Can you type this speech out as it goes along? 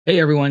Hey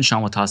everyone,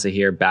 Sean Watasa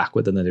here, back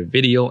with another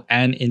video.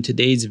 And in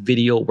today's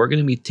video, we're going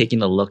to be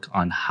taking a look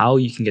on how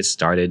you can get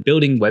started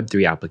building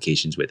Web3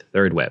 applications with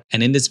ThirdWeb.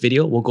 And in this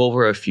video, we'll go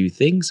over a few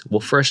things.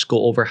 We'll first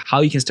go over how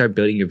you can start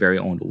building your very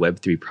own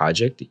Web3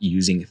 project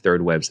using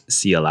ThirdWeb's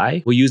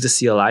CLI. We'll use the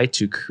CLI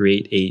to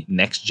create a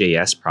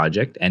Next.js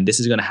project, and this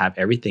is going to have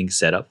everything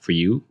set up for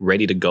you,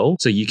 ready to go,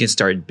 so you can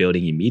start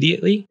building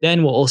immediately.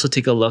 Then we'll also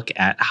take a look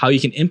at how you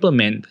can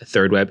implement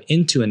ThirdWeb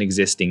into an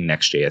existing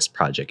Next.js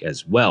project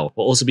as well.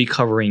 We'll also be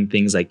covering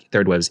things like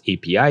ThirdWeb's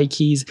API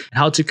keys, and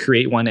how to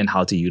create one and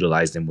how to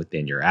utilize them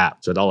within your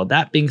app. So with all of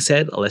that being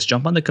said, let's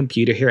jump on the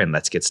computer here and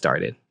let's get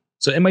started.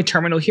 So in my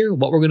terminal here,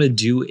 what we're going to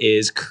do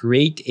is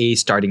create a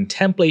starting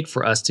template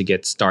for us to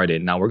get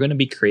started. Now we're going to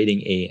be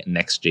creating a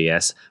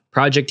Next.js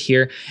project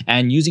here,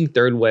 and using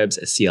ThirdWeb's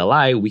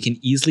CLI, we can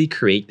easily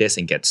create this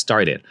and get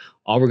started.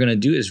 All we're going to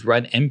do is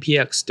run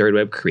npx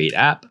thirdweb create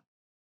app.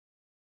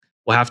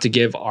 We'll have to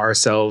give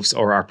ourselves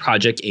or our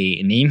project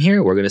a name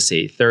here. We're going to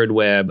say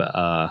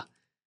ThirdWeb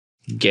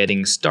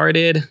getting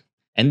started,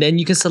 and then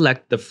you can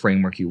select the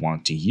framework you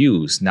want to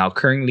use. Now,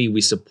 currently we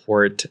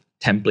support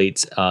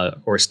templates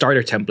or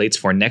starter templates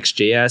for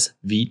Next.js,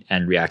 Vite,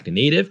 and React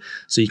Native.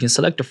 So you can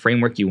select the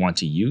framework you want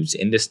to use.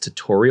 In this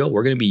tutorial,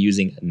 we're going to be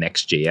using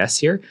Next.js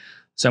here.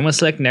 So I'm going to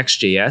select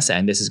Next.js,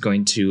 and this is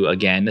going to,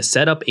 again,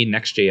 set up a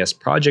Next.js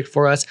project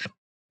for us.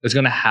 It's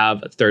going to have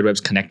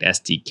ThirdWeb's Connect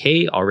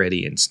SDK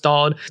already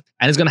installed,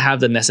 and it's going to have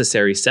the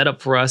necessary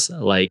setup for us,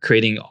 like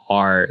creating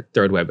our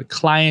ThirdWeb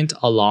client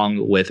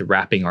along with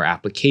wrapping our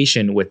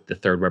application with the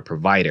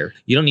ThirdwebProvider.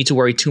 You don't need to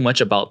worry too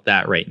much about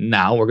that right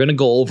now. We're going to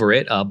go over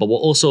it, but we'll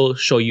also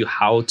show you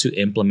how to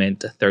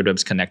implement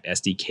ThirdWeb's Connect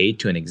SDK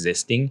to an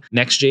existing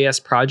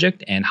Next.js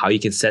project and how you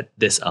can set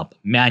this up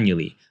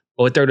manually.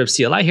 But with ThirdWeb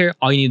CLI here,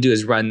 all you need to do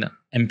is run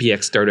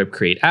npx thirdweb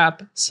create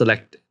app,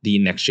 select the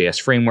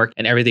Next.js framework,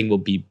 and everything will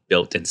be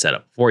built and set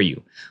up for you.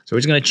 So we're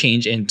just going to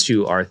change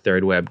into our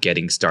ThirdWeb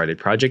getting started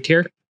project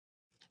here.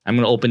 I'm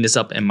going to open this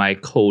up in my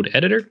code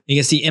editor. You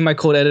can see in my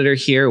code editor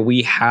here,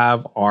 we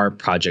have our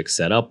project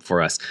set up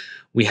for us.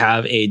 We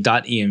have a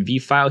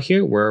 .env file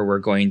here where we're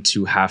going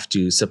to have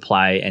to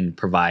supply and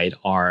provide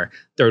our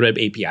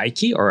ThirdWeb API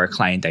key or our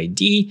client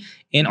ID.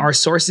 In our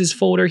sources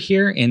folder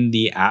here in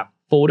the app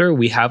folder,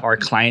 we have our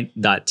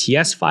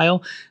client.ts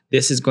file.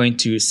 This is going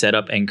to set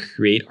up and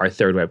create our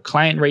ThirdWeb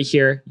client right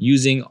here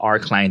using our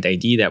client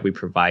ID that we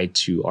provide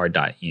to our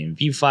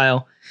 .env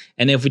file.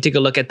 And if we take a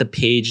look at the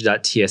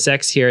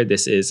page.tsx here,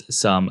 this is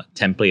some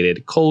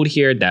templated code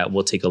here that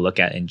we'll take a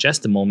look at in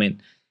just a moment.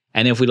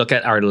 And if we look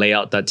at our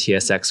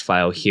layout.tsx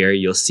file here,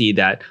 you'll see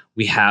that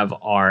we have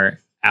our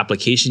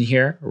application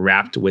here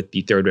wrapped with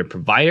the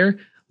ThirdwebProvider,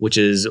 which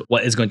is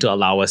what is going to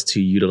allow us to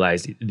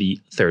utilize the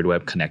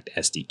ThirdWeb Connect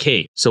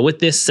SDK. So with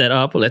this set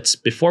up,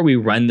 before we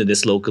run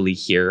this locally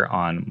here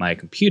on my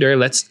computer,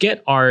 let's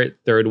get our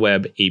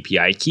ThirdWeb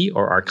API key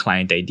or our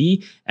client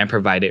ID and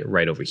provide it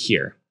right over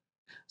here.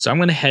 So I'm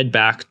going to head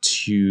back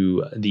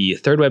to the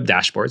ThirdWeb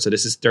dashboard. So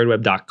this is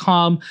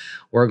thirdweb.com.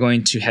 We're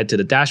going to head to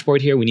the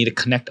dashboard here. We need to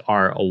connect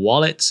our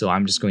wallet. So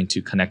I'm just going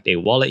to connect a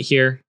wallet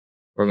here.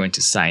 We're going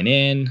to sign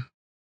in.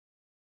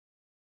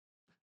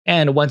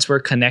 And once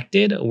we're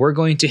connected, we're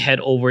going to head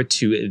over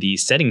to the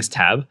settings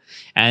tab.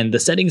 And the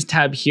settings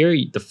tab here,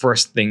 the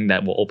first thing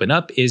that will open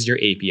up is your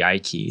API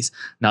keys.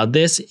 Now,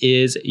 this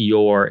is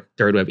your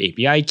ThirdWeb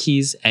API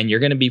keys, and you're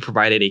going to be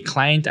provided a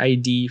client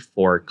ID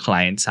for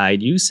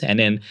client-side use, and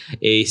then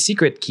a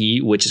secret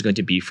key, which is going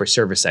to be for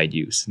server-side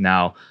use.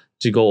 Now,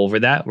 to go over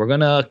that, we're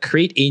going to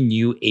create a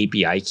new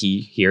API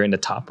key here in the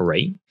top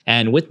right.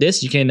 And with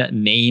this, you can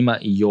name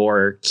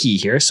your key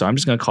here. So I'm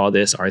just going to call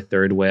this our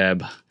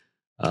ThirdWeb.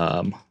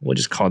 We'll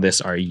just call this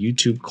our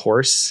YouTube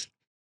course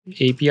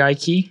API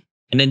key.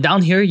 And then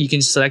down here, you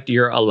can select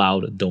your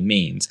allowed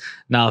domains.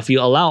 Now, if you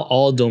allow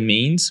all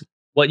domains,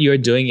 what you're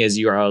doing is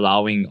you are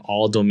allowing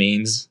all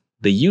domains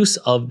the use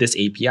of this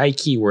API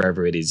key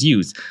wherever it is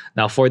used.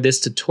 Now, for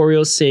this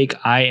tutorial's sake,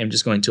 I am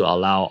just going to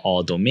allow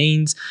all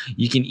domains.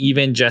 You can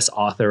even just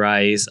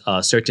authorize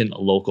a certain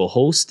local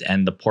host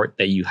and the port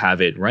that you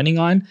have it running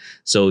on.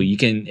 So you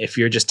can, if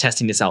you're just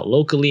testing this out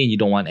locally and you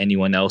don't want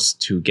anyone else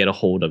to get a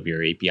hold of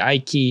your API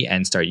key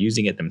and start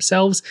using it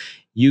themselves,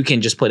 you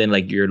can just put in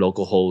like your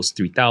local host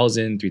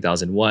 3000,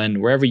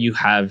 3001, wherever you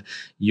have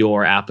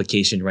your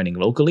application running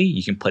locally,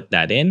 you can put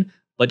that in.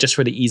 But just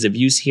for the ease of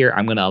use here,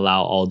 I'm going to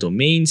allow all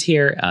domains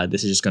here.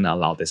 This is just going to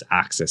allow this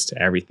access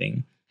to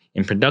everything.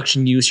 In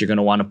production use, you're going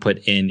to want to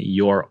put in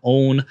your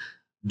own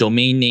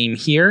domain name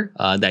here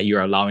that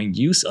you're allowing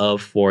use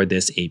of for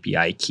this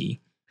API key.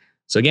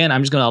 So again,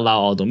 I'm just going to allow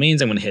all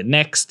domains. I'm going to hit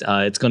next.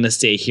 It's going to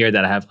say here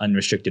that I have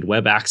unrestricted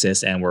web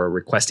access, and we're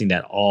requesting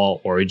that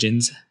all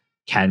origins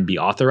can be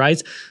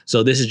authorized.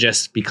 So this is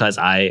just because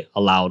I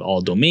allowed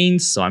all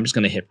domains. So I'm just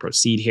going to hit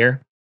proceed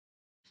here.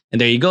 And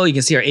there you go. You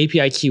can see our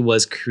API key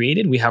was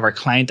created. We have our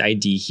client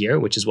ID here,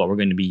 which is what we're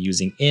going to be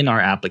using in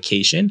our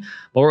application.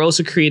 But we're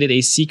also created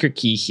a secret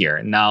key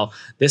here. Now,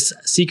 this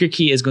secret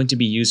key is going to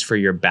be used for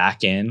your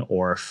backend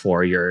or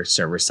for your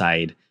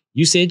server-side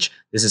usage.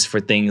 This is for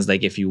things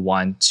like if you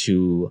want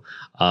to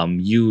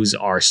use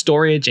our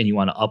storage and you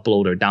want to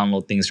upload or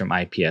download things from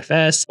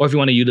IPFS, or if you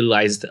want to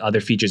utilize the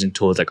other features and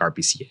tools like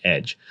RPC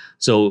Edge.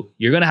 So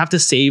you're going to have to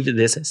save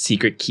this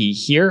secret key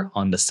here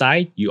on the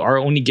side. You are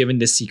only given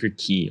this secret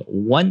key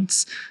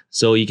once.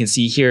 So you can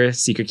see here,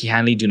 secret key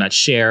handling, do not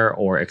share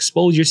or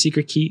expose your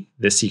secret key.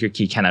 This secret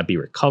key cannot be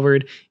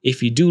recovered.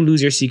 If you do lose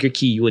your secret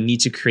key, you will need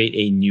to create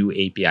a new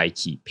API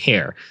key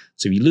pair.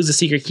 So if you lose a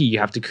secret key, you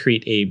have to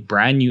create a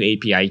brand new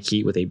API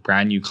key with a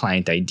brand new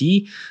client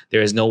ID.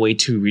 There is no way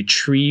to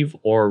retrieve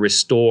or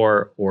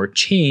restore or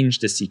change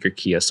the secret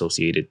key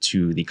associated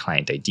to the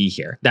client ID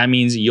here. That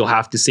means you'll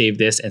have to save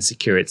this and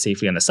secure it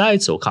safely on the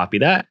side. So copy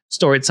that,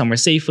 store it somewhere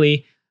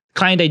safely.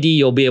 Client ID,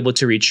 you'll be able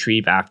to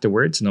retrieve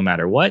afterwards, no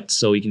matter what.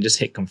 So you can just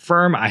hit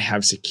confirm. I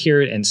have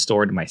secured and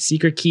stored my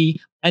secret key.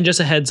 And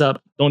just a heads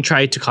up, don't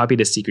try to copy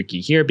the secret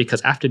key here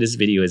because after this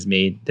video is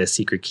made, the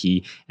secret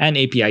key and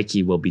API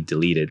key will be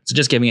deleted. So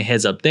just giving a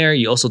heads up there.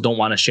 You also don't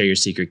want to share your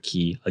secret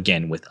key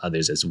again with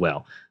others as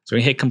well. So we're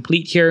gonna hit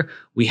complete here.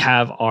 We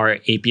have our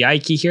API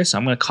key here. So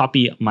I'm gonna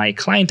copy my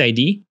client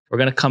ID. We're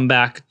gonna come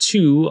back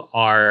to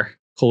our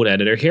code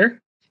editor here.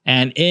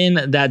 And in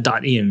that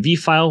 .env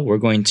file, we're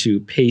going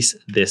to paste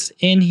this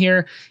in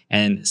here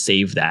and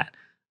save that.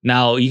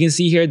 Now you can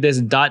see here,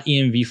 this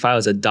 .env file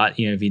is a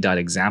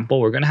 .env.example.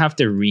 We're going to have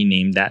to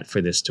rename that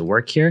for this to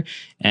work here.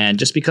 And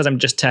just because I'm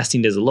just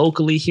testing this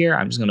locally here,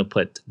 I'm just going to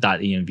put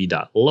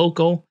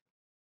 .env.local.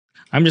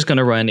 I'm just going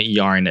to run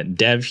yarn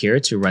dev here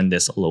to run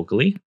this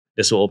locally.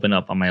 This will open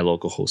up on my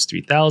localhost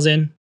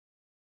 3000.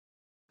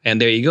 And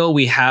there you go.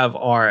 We have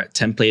our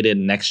templated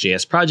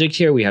Next.js project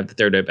here. We have the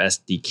ThirdwebProvider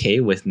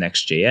SDK with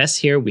Next.js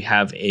here. We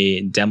have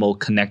a demo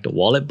Connect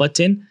wallet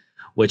button,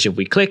 which if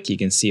we click, you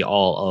can see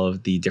all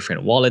of the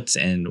different wallets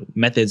and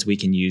methods we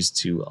can use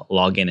to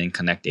log in and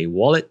connect a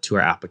wallet to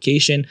our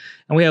application.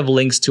 And we have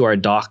links to our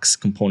docs,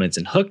 components,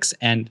 and hooks,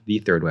 and the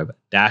ThirdWeb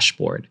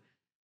dashboard.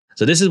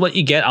 So this is what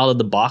you get out of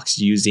the box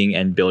using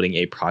and building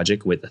a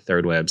project with the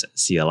ThirdWeb's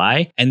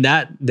CLI. And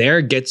that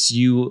there gets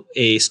you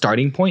a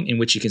starting point in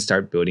which you can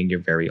start building your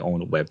very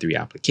own Web3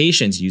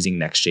 applications using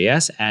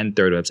Next.js and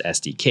ThirdWeb's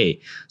SDK.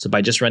 So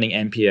by just running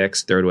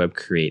npx thirdweb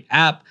create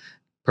app,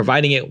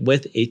 providing it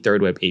with a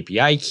ThirdWeb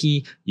API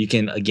key, you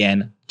can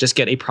again just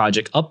get a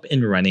project up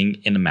and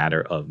running in a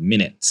matter of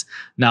minutes.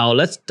 Now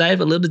let's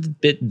dive a little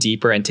bit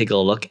deeper and take a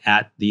look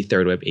at the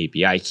ThirdWeb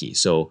API key.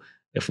 So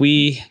if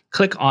we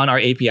click on our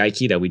API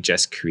key that we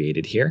just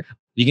created here,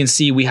 you can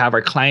see we have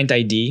our client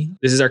ID.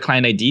 This is our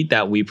client ID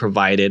that we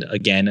provided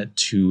again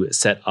to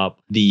set up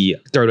the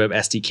ThirdWeb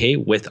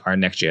SDK with our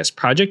Next.js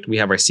project. We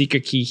have our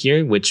secret key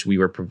here, which we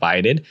were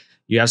provided.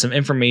 You have some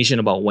information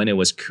about when it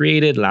was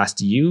created, last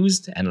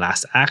used, and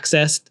last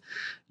accessed.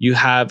 You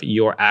have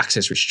your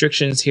access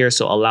restrictions here.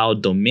 So allow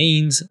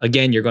domains.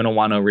 Again, you're going to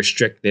want to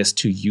restrict this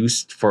to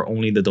use for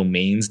only the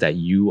domains that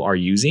you are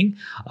using,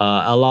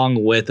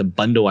 along with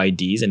bundle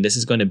IDs. And this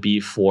is going to be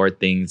for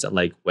things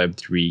like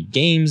Web3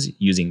 games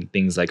using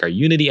things like our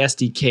Unity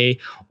SDK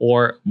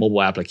or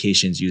mobile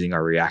applications using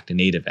our React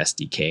Native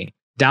SDK.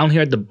 Down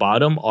here at the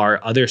bottom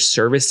are other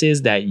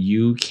services that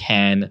you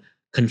can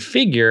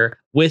configure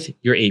with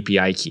your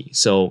API key.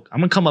 So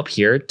I'm going to come up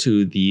here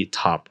to the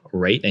top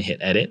right and hit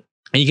edit.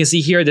 And you can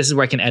see here, this is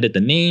where I can edit the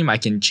name. I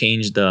can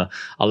change the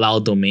allow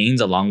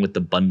domains along with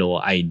the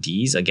bundle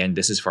IDs. Again,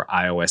 this is for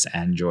iOS,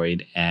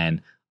 Android,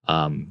 and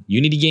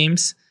Unity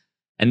games.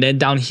 And then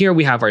down here,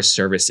 we have our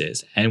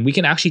services, and we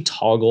can actually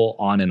toggle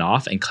on and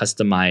off and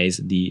customize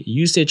the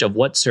usage of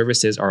what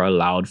services are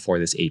allowed for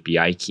this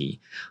API key.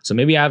 So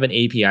maybe I have an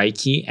API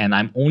key and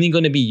I'm only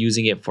going to be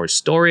using it for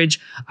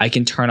storage. I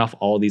can turn off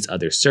all these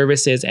other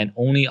services and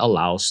only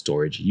allow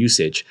storage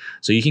usage.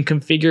 So you can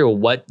configure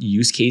what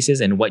use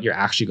cases and what you're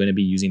actually going to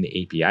be using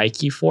the API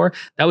key for.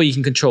 That way you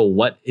can control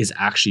what is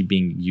actually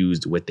being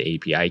used with the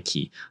API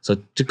key. So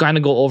to kind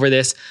of go over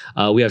this,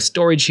 we have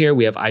storage here.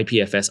 We have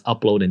IPFS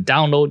upload and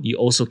download. You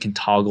also can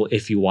toggle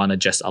if you want to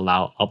just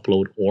allow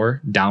upload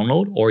or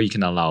download, or you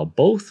can allow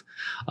both.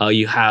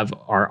 You have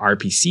our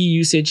RPC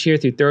usage here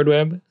through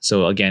ThirdWeb.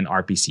 So again,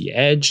 RPC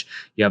Edge.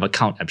 You have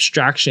account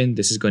abstraction.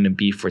 This is going to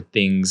be for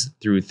things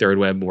through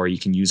ThirdWeb where you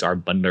can use our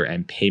bundler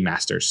and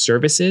paymaster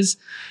services.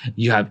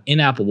 You have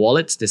in-app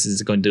wallets. This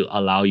is going to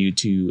allow you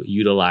to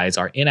utilize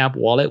our in-app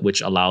wallet,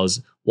 which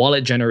allows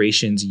wallet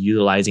generations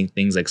utilizing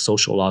things like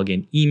social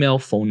login, email,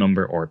 phone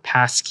number, or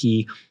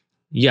passkey.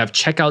 You have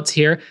checkouts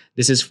here.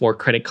 This is for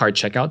credit card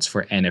checkouts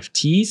for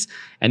NFTs.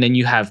 And then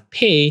you have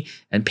pay,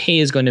 and pay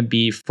is going to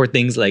be for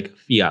things like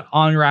fiat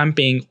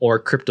on-ramping or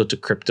crypto to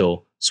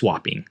crypto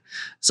swapping.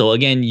 So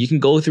again, you can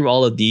go through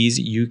all of these.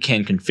 You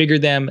can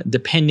configure them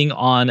depending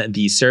on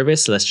the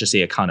service. Let's just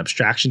say account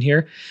abstraction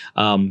here.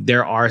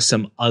 There are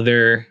some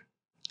other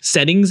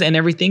settings and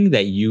everything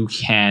that you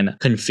can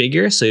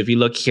configure. So if you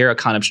look here,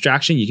 account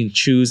abstraction, you can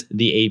choose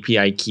the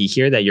API key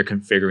here that you're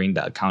configuring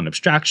the account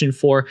abstraction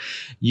for.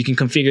 You can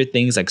configure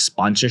things like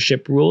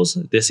sponsorship rules.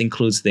 This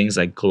includes things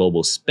like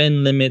global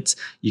spend limits.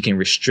 You can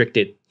restrict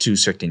it to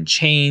certain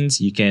chains.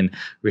 You can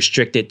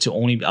restrict it to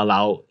only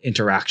allow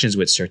interactions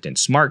with certain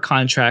smart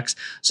contracts.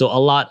 So a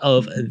lot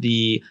of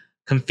the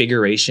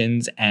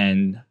configurations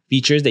and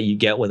features that you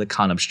get with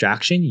account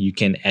abstraction, you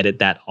can edit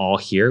that all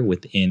here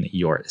within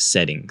your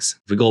settings.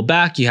 If we go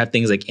back, you have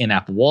things like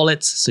in-app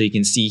wallets. So you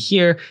can see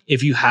here,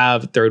 if you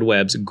have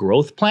ThirdWeb's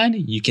growth plan,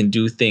 you can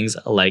do things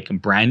like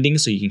branding.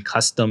 So you can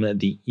custom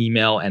the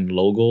email and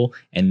logo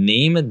and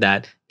name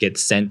that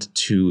gets sent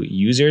to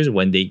users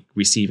when they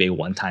receive a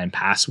one-time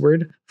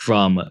password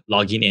from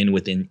logging in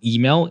with an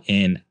email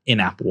in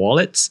in-app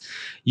wallets.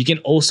 You can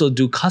also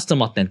do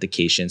custom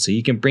authentication. So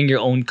you can bring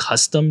your own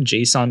custom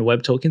JSON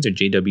web tokens or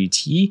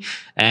JWT,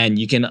 and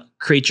you can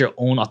create your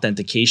own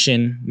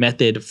authentication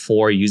method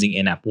for using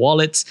in-app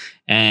wallets.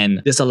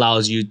 And this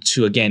allows you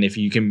to, again, if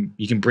you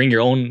can bring your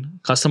own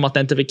custom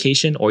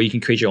authentication, or you can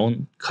create your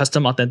own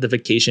custom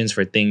authentications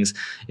for things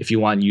if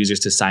you want users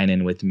to sign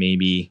in with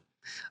maybe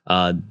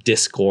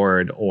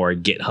Discord or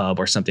GitHub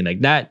or something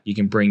like that. You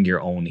can bring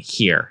your own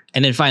here.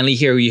 And then finally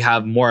here we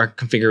have more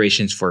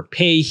configurations for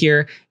pay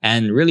here.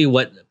 And really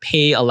what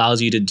pay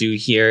allows you to do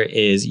here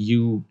is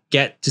you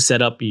get to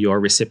set up your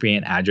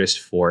recipient address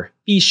for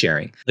fee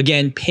sharing.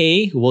 Again,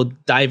 pay, we'll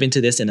dive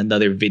into this in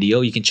another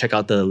video. You can check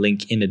out the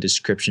link in the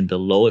description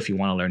below if you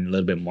want to learn a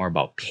little bit more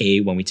about pay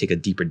when we take a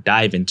deeper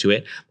dive into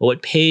it. But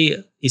what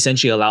pay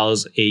essentially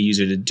allows a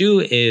user to do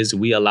is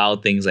we allow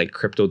things like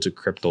crypto to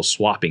crypto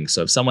swapping.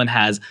 So if someone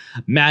has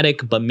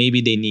Matic, but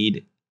maybe they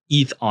need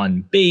ETH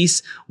on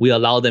base, we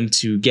allow them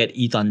to get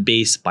ETH on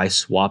base by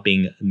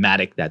swapping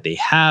Matic that they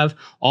have,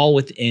 all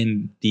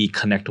within the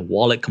Connect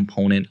wallet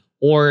component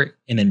or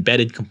an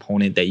embedded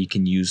component that you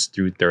can use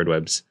through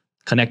ThirdWeb's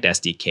Connect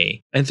SDK.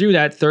 And through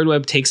that,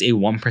 ThirdWeb takes a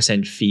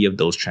 1% fee of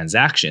those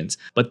transactions,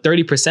 but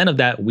 30% of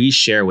that we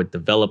share with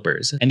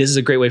developers. And this is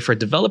a great way for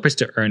developers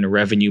to earn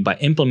revenue by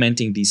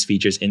implementing these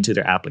features into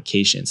their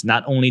applications.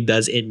 Not only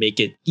does it make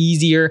it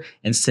easier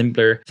and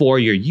simpler for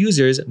your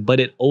users, but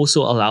it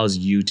also allows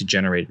you to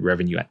generate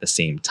revenue at the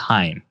same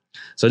time.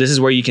 So this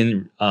is where you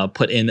can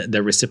put in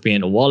the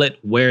recipient wallet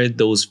where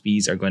those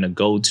fees are going to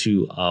go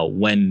to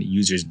when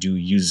users do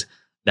use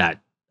that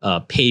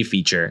pay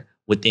feature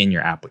within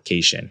your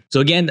application.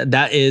 So again,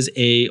 that is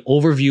a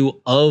overview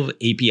of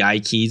API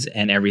keys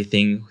and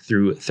everything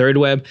through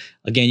ThirdWeb.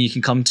 Again, you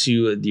can come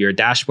to your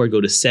dashboard, go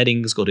to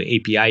settings, go to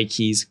API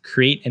keys,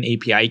 create an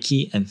API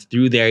key, and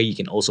through there, you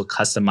can also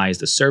customize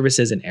the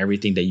services and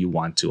everything that you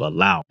want to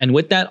allow. And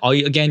with that, all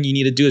you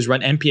need to do is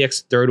run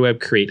npx thirdweb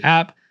create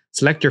app,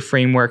 select your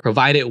framework,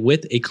 provide it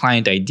with a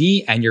client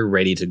ID, and you're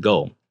ready to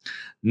go.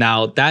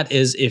 Now, that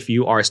is if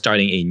you are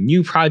starting a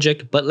new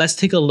project, but let's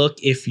take a look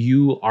if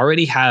you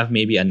already have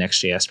maybe a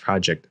Next.js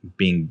project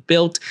being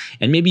built,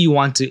 and maybe you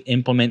want to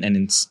implement and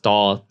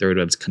install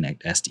ThirdWeb's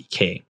Connect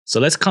SDK. So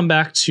let's come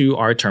back to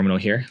our terminal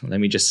here. Let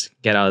me just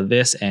get out of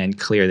this and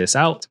clear this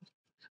out.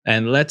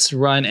 And let's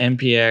run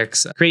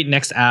npx create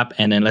next app,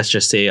 and then let's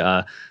just say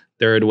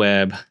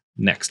ThirdWeb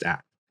next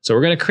app. So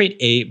we're going to create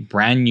a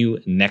brand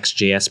new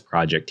Next.js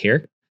project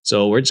here.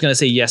 So we're just going to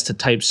say yes to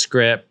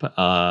TypeScript,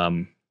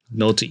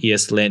 no to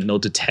ESLint, no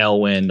to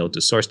Tailwind, no to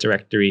source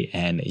directory,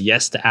 and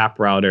yes to app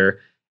router,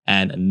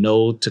 and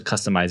no to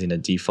customizing the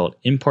default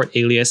import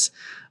alias.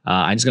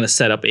 I'm just going to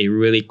set up a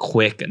really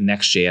quick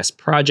Next.js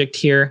project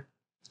here.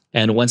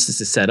 And once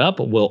this is set up,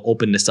 we'll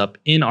open this up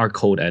in our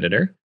code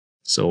editor.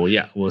 So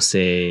yeah, we'll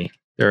say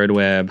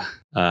ThirdWeb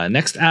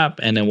next app,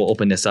 and then we'll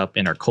open this up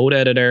in our code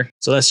editor.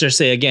 So let's just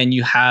say, again,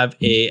 you have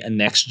a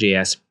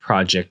Next.js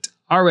project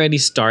already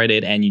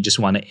started and you just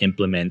want to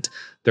implement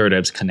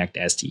ThirdWeb's Connect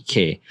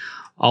SDK.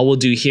 All we'll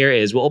do here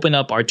is we'll open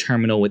up our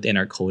terminal within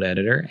our code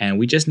editor, and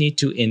we just need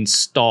to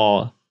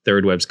install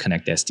ThirdWeb's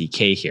Connect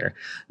SDK here.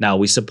 Now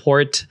we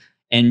support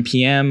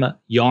npm,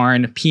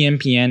 yarn,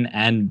 pnpn,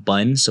 and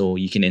bun, so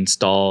you can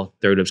install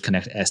ThirdWeb's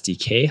Connect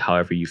SDK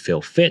however you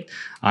feel fit.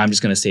 I'm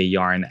just going to say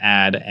yarn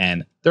add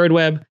and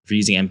ThirdWeb. If you're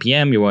using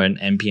npm, you want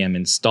npm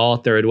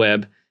install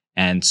ThirdWeb,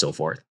 and so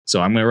forth.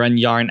 So I'm going to run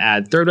yarn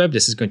add ThirdWeb.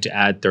 This is going to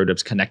add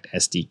ThirdWeb's Connect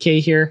SDK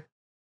here.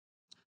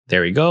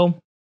 There we go.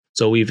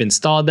 So we've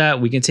installed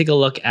that. We can take a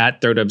look at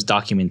ThirdWeb's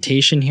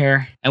documentation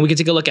here. And we can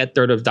take a look at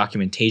ThirdWeb's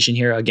documentation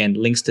here. Again,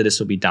 links to this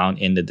will be down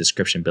in the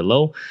description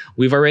below.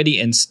 We've already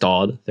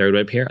installed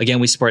ThirdWeb here. Again,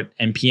 we support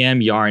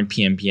npm, yarn,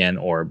 pnpn,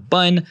 or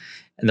bun.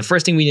 And the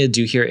first thing we need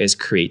to do here is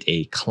create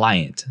a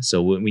client.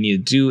 So what we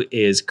need to do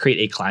is create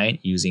a client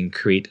using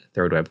create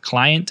ThirdWeb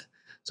client.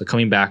 So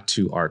coming back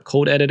to our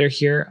code editor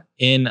here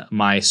in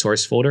my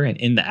source folder and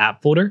in the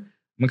app folder, I'm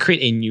going to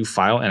create a new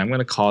file, and I'm going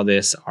to call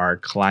this our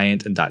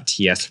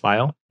client.ts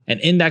file. And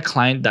in that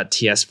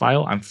client.ts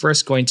file, I'm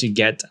first going to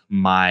get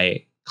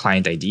my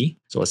client ID.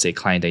 So let's say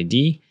client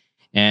ID,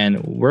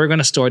 and we're going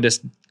to store this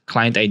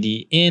client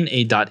ID in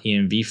a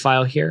 .env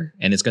file here,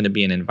 and it's going to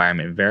be an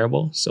environment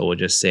variable. So we'll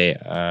just say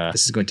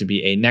this is going to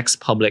be a next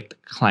public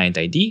client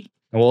ID.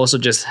 And we'll also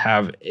just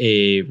have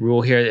a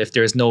rule here. If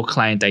there's no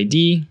client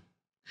ID,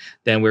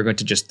 then we're going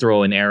to just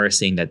throw an error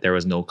saying that there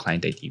was no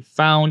client ID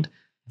found.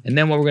 And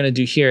then what we're going to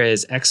do here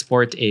is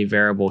export a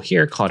variable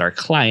here called our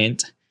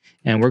client.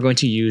 And we're going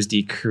to use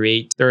the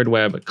create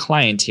ThirdWeb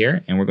client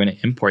here. And we're going to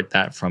import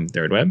that from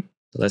ThirdWeb.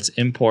 So let's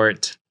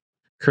import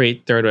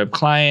create ThirdWeb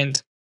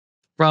client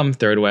from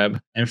ThirdWeb.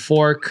 And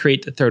for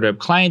create the ThirdWeb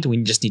client,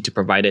 we just need to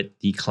provide it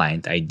the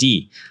client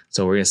ID.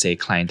 So we're going to say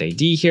client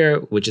ID here,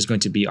 which is going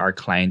to be our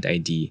client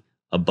ID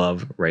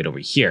above right over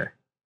here.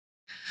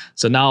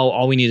 So now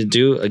all we need to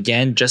do,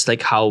 again, just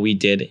like how we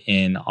did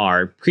in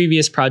our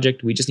previous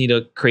project, we just need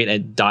to create a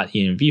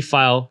 .env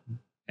file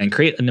and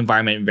create an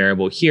environment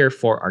variable here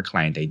for our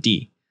client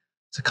ID.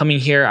 So coming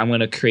here, I'm going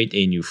to create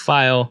a new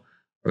file.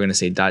 We're going to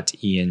say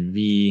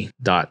 .env.local.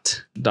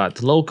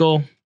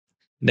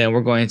 Then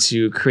we're going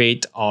to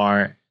create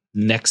our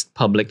next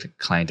public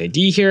client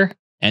ID here.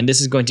 And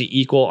this is going to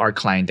equal our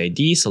client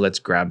ID. So let's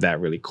grab that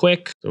really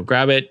quick. So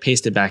grab it,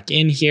 paste it back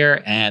in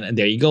here. And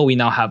there you go. We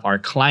now have our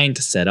client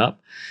set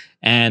up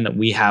and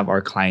we have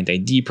our client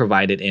ID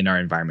provided in our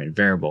environment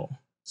variable.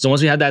 So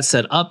once we have that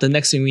set up, the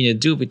next thing we need to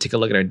do, if we take a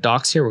look at our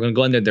docs here, we're going to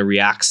go under the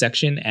React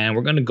section and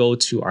we're going to go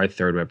to our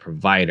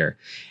ThirdwebProvider.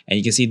 And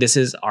you can see this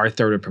is our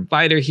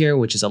ThirdwebProvider here,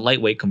 which is a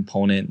lightweight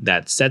component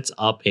that sets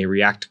up a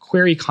React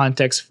query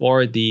context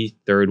for the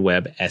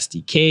ThirdWeb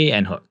SDK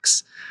and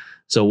hooks.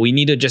 So we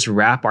need to just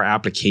wrap our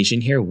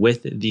application here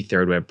with the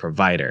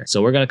ThirdwebProvider.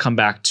 So we're going to come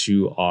back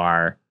to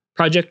our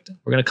project.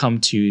 We're going to come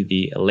to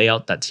the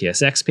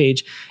layout.tsx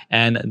page.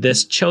 And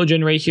this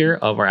children right here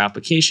of our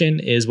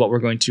application is what we're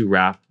going to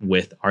wrap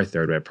with our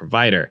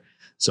ThirdwebProvider.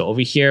 So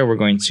over here, we're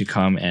going to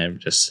come and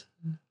just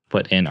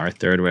put in our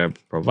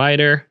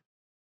ThirdwebProvider.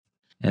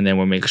 And then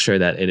we'll make sure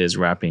that it is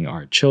wrapping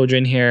our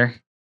children here. And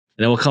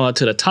then we'll come out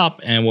to the top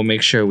and we'll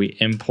make sure we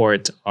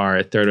import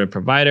our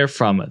ThirdwebProvider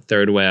from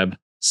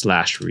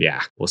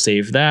Thirdweb/React. We'll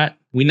save that.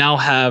 We now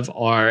have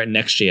our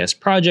Next.js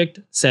project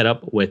set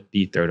up with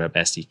the ThirdWeb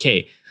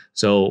SDK.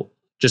 So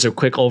just a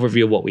quick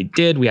overview of what we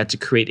did. We had to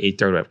create a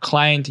ThirdWeb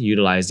client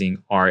utilizing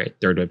our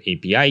ThirdWeb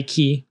API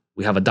key.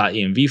 We have a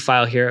 .env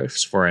file here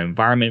for our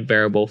environment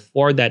variable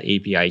for that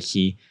API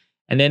key.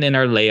 And then in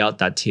our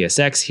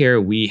layout.tsx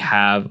here, we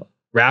have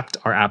wrapped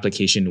our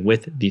application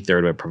with the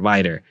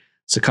ThirdwebProvider.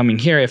 So coming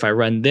here, if I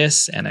run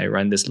this and I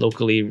run this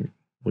locally,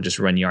 we'll just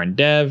run yarn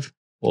dev.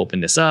 We'll open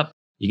this up.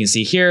 You can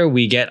see here,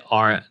 we get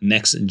our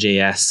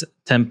Next.js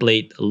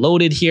template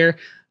loaded here.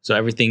 So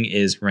everything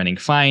is running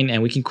fine.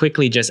 And we can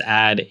quickly just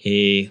add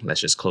let's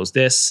just close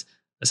this.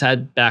 Let's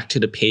head back to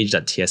the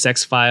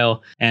page.tsx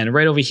file. And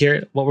right over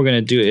here, what we're going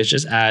to do is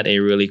just add a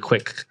really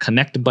quick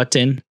connect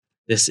button.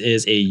 This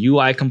is a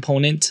UI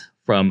component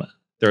from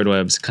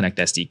ThirdWeb's Connect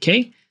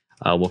SDK.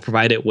 We'll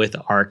provide it with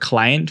our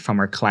client from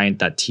our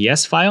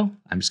client.ts file.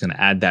 I'm just going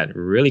to add that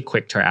really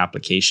quick to our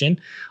application.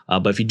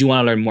 But if you do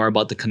want to learn more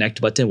about the connect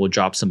button, we'll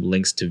drop some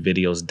links to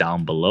videos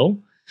down below.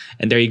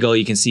 And there you go.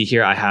 You can see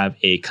here I have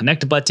a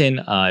connect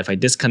button. If I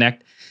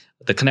disconnect,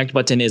 the connect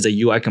button is a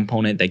UI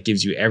component that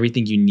gives you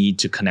everything you need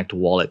to connect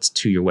wallets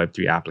to your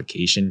Web3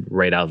 application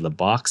right out of the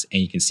box.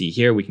 And you can see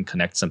here, we can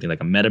connect something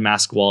like a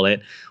MetaMask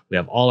wallet. We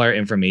have all our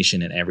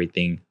information and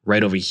everything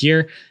right over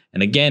here.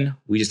 And again,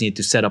 we just need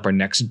to set up our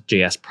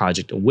Next.js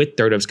project with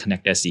ThirdWeb's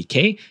Connect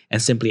SDK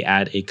and simply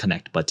add a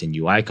ConnectButton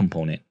UI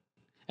component.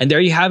 And there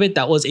you have it.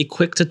 That was a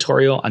quick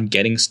tutorial on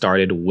getting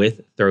started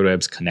with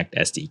ThirdWeb's Connect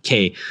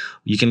SDK.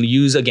 You can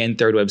use, again,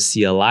 ThirdWeb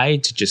CLI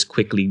to just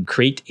quickly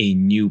create a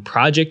new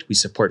project. We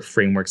support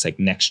frameworks like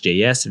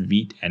Next.js,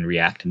 Vite, and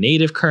React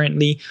Native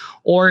currently.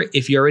 Or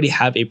if you already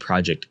have a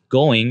project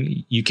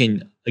going, you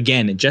can,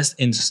 again, just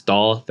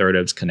install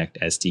ThirdWeb's Connect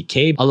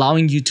SDK,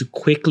 allowing you to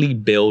quickly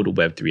build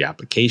Web3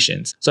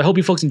 applications. So I hope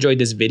you folks enjoyed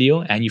this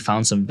video and you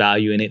found some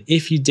value in it.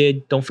 If you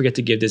did, don't forget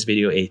to give this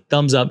video a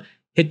thumbs up.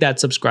 Hit that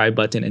subscribe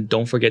button and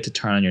don't forget to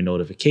turn on your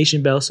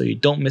notification bell so you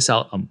don't miss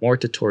out on more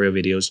tutorial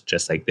videos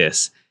just like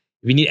this.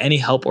 If you need any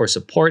help or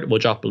support, we'll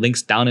drop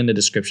links down in the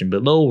description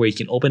below where you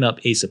can open up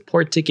a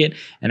support ticket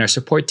and our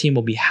support team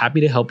will be happy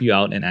to help you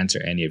out and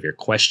answer any of your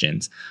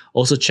questions.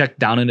 Also check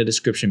down in the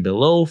description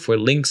below for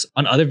links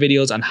on other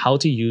videos on how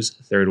to use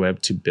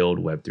ThirdWeb to build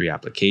Web3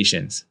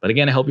 applications. But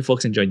again, I hope you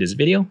folks enjoyed this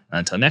video.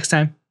 Until next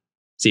time,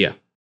 see ya.